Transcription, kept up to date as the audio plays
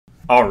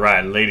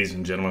Alright, ladies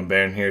and gentlemen,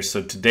 Baron here.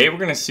 So today we're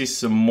going to see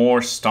some more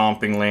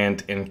Stomping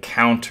Land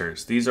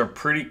encounters. These are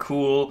pretty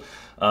cool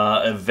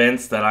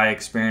events that I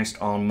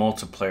experienced on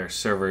multiplayer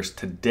servers.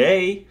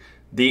 Today,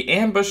 the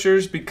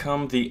ambushers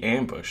become the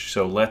ambush,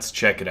 so let's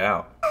check it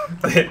out.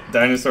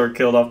 Dinosaur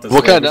killed off this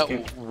What kind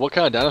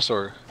of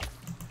dinosaur?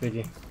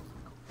 Biggie.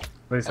 At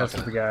least that's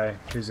what the guy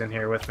who's in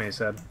here with me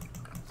said.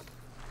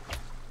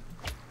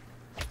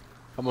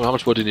 How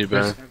much wood do you need,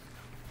 Baron?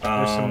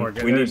 There's some more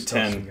we need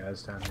 10. Some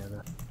guys down here,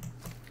 though.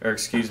 Or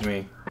excuse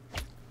me,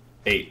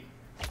 8.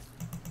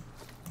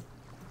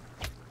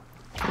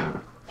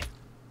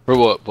 For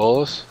what,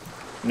 bolus?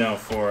 No,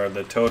 for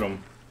the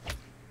totem.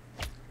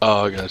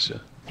 Oh, I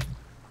gotcha.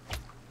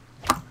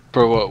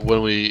 For what,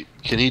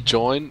 can he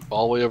join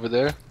all the way over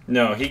there?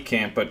 No, he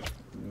can't, but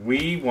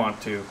we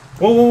want to.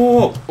 Whoa, whoa,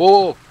 whoa, whoa!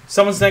 Whoa!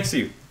 Someone's next to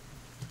you.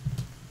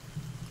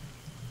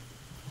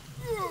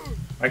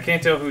 I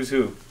can't tell who's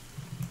who.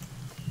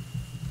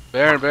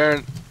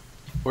 Baron,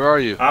 where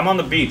are you? I'm on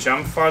the beach.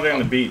 I'm farther on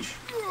the beach.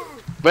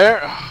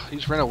 Baron, he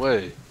just ran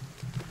away.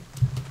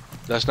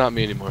 That's not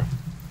me anymore.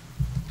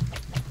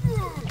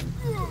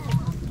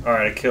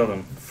 Alright, I killed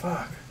him.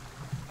 Fuck.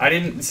 I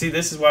didn't see.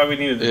 This is why we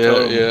needed the Yeah,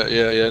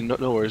 totem. yeah.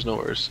 No worries, no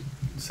worries.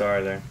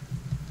 Sorry there.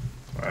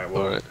 Alright,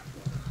 well. Alright.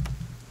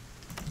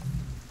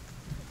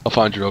 I'll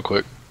find you real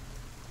quick.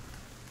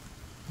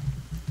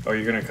 Oh,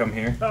 you're gonna come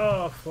here?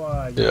 Oh,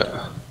 fly.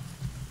 Yeah.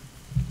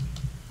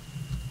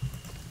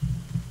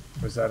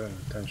 Was that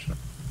intentional?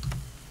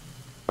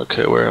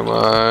 Okay, where am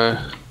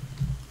I?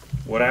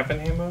 What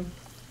happened, Hambone?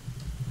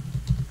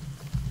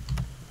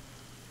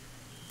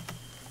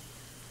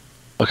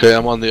 Okay,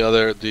 I'm on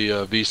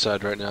the V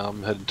side right now.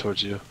 I'm heading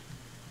towards you.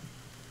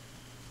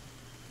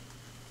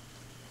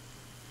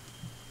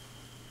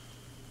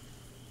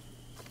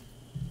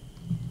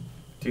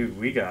 Dude,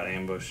 we got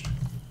ambushed.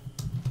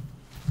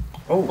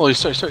 Oh, he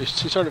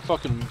started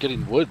fucking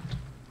getting wood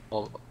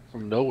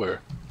from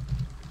nowhere.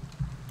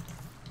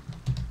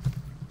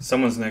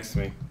 Someone's next to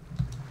me.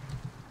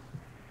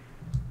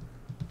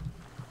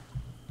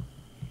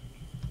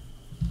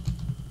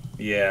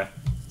 Yeah.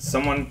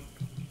 Someone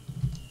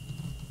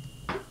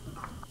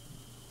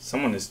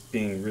is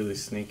being really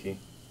sneaky.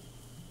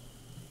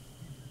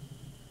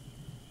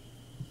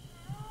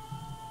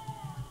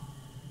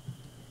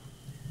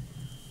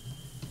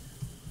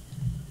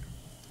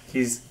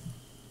 He's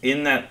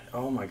in that.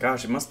 Oh my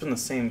gosh, it must have been the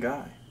same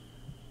guy.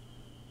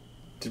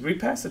 Did we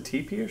pass a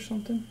teepee or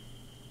something?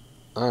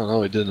 I don't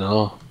know, he didn't at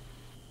all.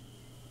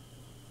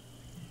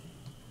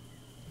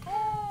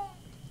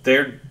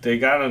 They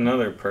got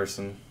another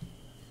person.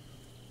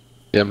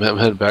 Yeah, I'm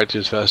heading back to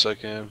you as fast as I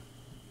can.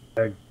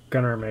 The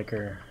gunner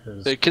maker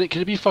is... Hey, can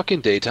it be fucking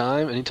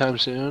daytime anytime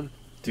soon?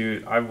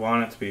 Dude, I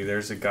want it to be.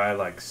 There's a guy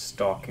like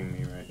stalking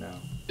me right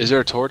now. Is there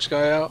a torch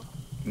guy out?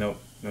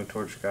 Nope, no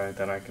torch guy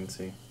that I can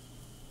see.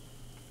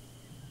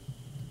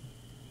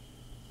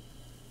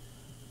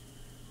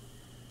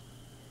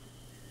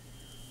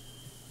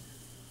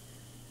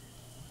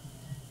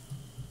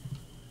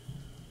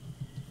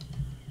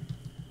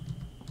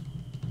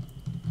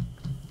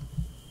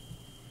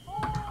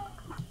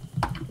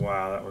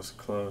 Wow, that was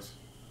close.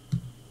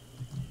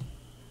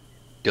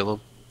 Kill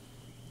him.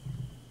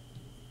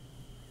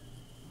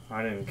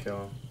 I didn't kill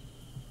him.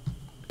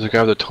 There's a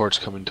guy with a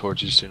torch coming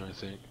towards you soon, I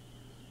think.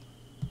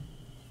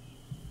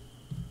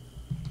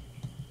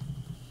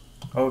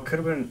 Oh, it could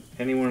have been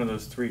any one of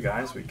those 3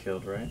 guys we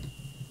killed, right?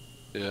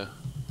 Yeah.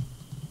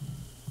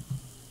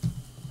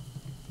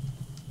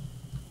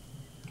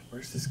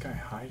 Where's this guy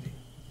hiding?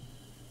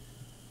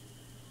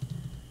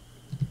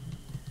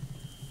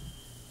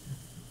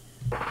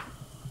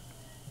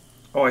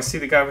 Oh, I see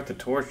the guy with the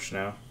torch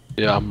now.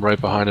 Yeah, I'm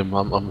right behind him.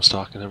 I'm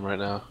stalking him right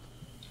now.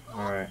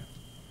 Alright.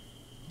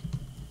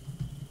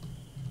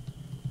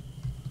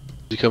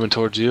 Is he coming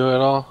towards you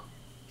at all?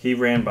 He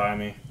ran by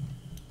me.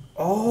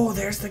 Oh,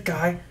 there's the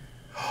guy.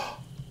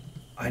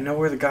 I know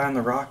where the guy on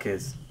the rock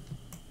is.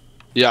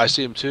 Yeah, I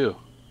see him too.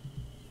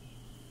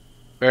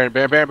 Baron,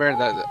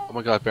 oh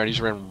my god, Baron, he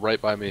just ran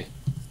right by me.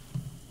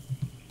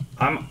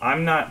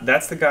 I'm not.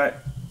 That's the guy.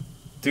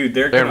 Dude,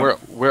 they're Baron, gonna...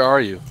 where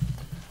are you?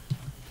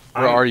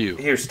 Where are you?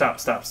 Here,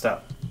 stop.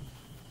 I'm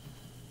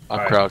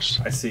Alright,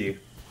 crouched. I see you.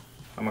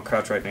 I'm gonna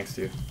crouch right next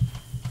to you.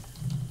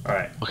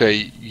 Alright.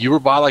 Okay, you were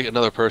by like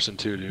another person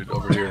too, dude,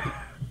 over here.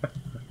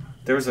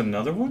 There was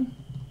another one?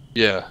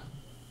 Yeah.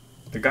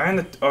 The guy in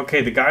the...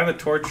 Okay, the guy on the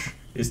torch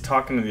is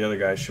talking to the other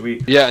guy. Should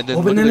we... Yeah, and then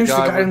oh, but then there's the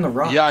guy on on the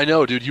rock. Yeah, I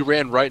know, dude. You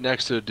ran right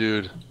next to a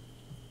dude.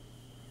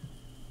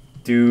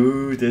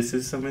 Dude, this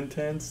is some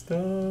intense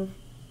stuff.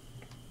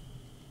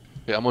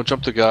 Yeah, I'm gonna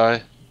jump the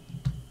guy.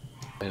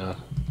 Yeah.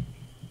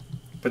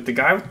 But the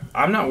guy...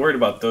 I'm not worried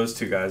about those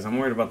 2 guys. I'm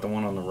worried about the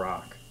one on the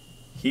rock.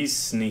 He's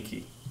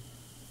sneaky.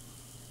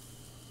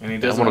 And he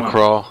doesn't I'm gonna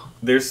crawl.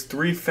 There's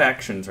 3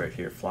 factions right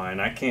here, Fly, and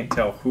I can't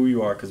tell who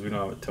you are because we don't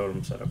have a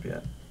totem set up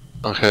yet.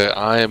 Okay,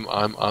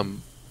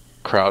 I'm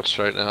crouched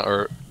right now,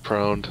 or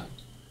proned.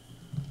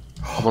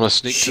 I'm gonna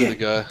sneak to the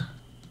guy.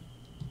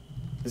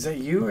 Is that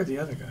you or the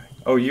other guy?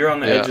 Oh, you're on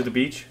the edge of the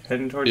beach,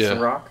 heading towards Yeah. the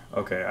rock?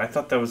 Okay, I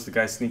thought that was the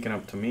guy sneaking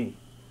up to me.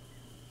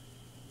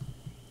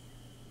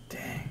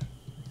 Dang.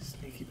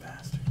 Sneaky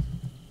bastard.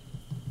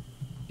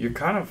 You're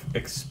kind of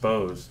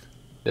exposed.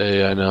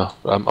 Yeah, I know.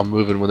 I'm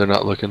moving when they're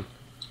not looking.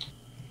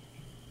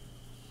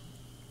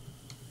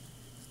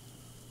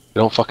 They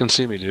don't fucking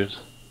see me, dude.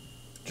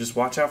 Just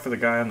watch out for the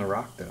guy on the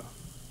rock, though.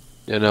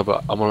 Yeah, no,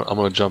 but I'm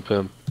gonna jump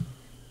him.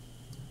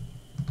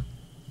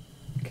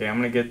 Okay, I'm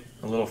gonna get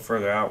a little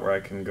further out where I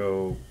can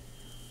go.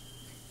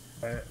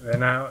 There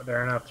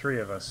are now 3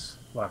 of us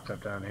locked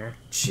up down here.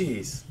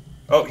 Jeez.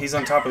 Oh, he's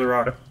on top of the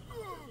rock.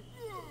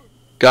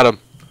 Got him.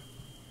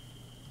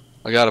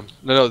 I got him.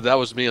 No, that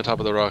was me on top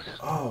of the rock.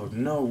 Oh,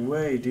 no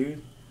way,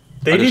 dude.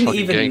 They I just didn't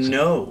fucking even ganked.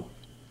 know.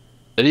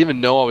 They didn't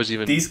even know I was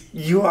even...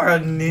 You are a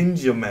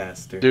ninja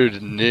master. Dude,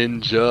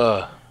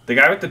 ninja. The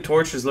guy with the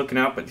torch is looking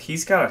out, but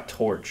he's got a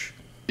torch.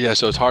 Yeah,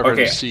 so it's hard for him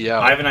to see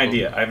out. I have an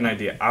idea.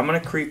 I'm going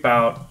to creep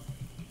out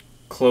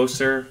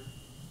closer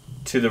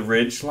to the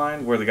ridge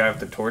line where the guy with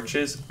the torch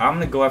is. I'm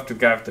going to go after the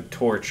guy with the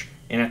torch,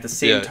 and at the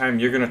same time,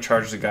 you're going to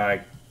charge the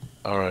guy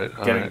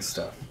getting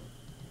stuff.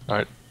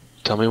 Alright,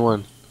 tell me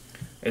when.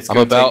 It's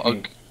going to take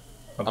me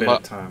a bit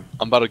of time.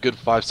 I'm about a good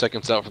 5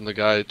 seconds out from the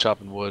guy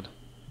chopping wood.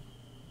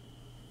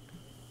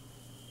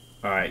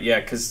 Alright, yeah,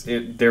 because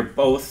they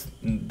both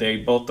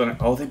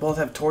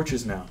have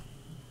torches now.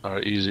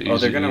 Alright, easy.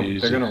 They're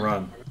gonna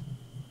run.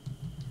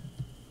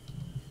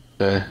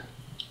 Okay.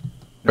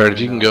 Alright, if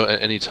you can go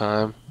at any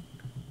time.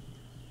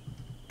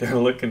 They're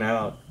looking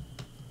out.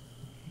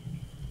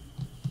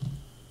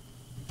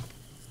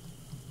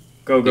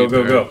 Go, go,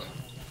 go, go.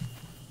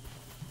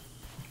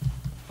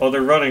 Oh,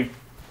 they're running.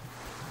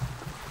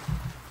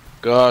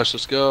 Gosh,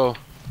 let's go.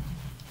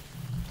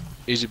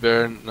 Easy,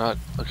 Baron. Not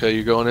okay.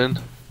 You're going in.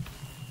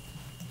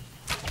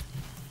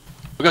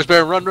 Oh gosh,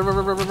 Baron, run!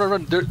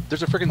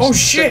 There's a freaking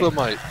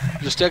steglamite.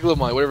 There's a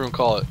steglamite, whatever you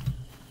call it.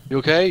 You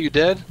okay? You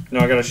dead?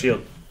 No, I got a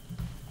shield.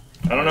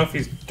 I don't know if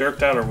he's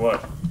derped out or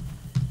what.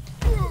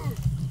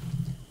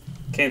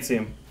 Can't see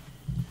him.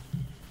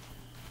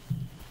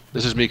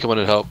 This is me coming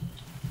to help.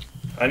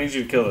 I need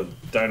you to kill a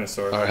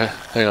dinosaur. Alright,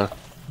 hang on.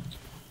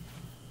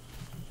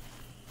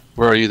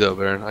 Where are you though,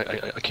 Baron?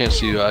 I can't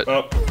see you.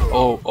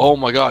 Oh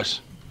my gosh.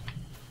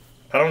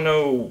 I don't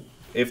know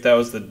if that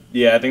was the...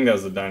 Yeah, I think that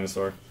was the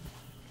dinosaur.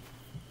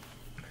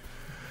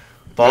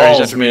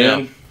 Balls,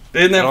 man.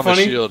 Isn't that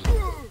funny? Shield.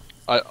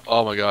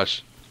 Oh my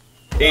gosh.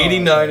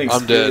 89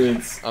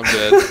 experience. I'm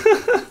dead.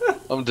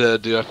 I'm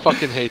dead, dude. I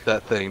fucking hate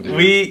that thing,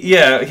 dude.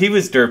 Yeah, he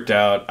was derped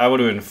out. I would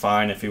have been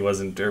fine if he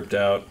wasn't derped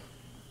out.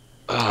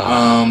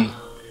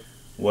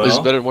 Well, this is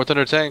better than more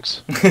Thunder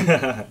tanks.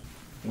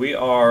 We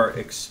are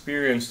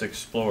experienced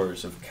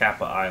explorers of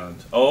Kappa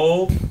Island.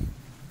 Oh,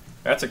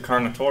 that's a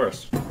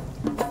Carnotaurus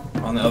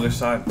on the other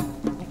side.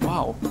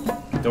 Wow.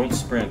 Don't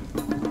sprint.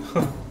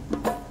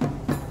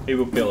 He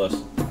will kill us.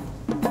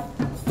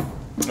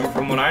 And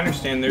from what I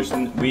understand,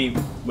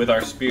 with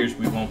our spears,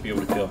 we won't be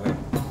able to kill him.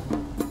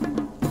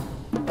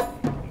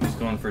 He's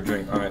going for a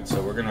drink. All right,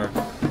 so we're gonna.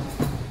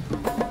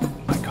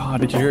 My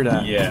God, did you hear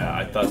that? Yeah,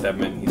 I thought that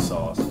meant he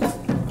saw us.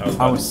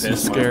 I was so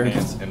scared.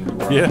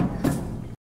 And run. Yeah.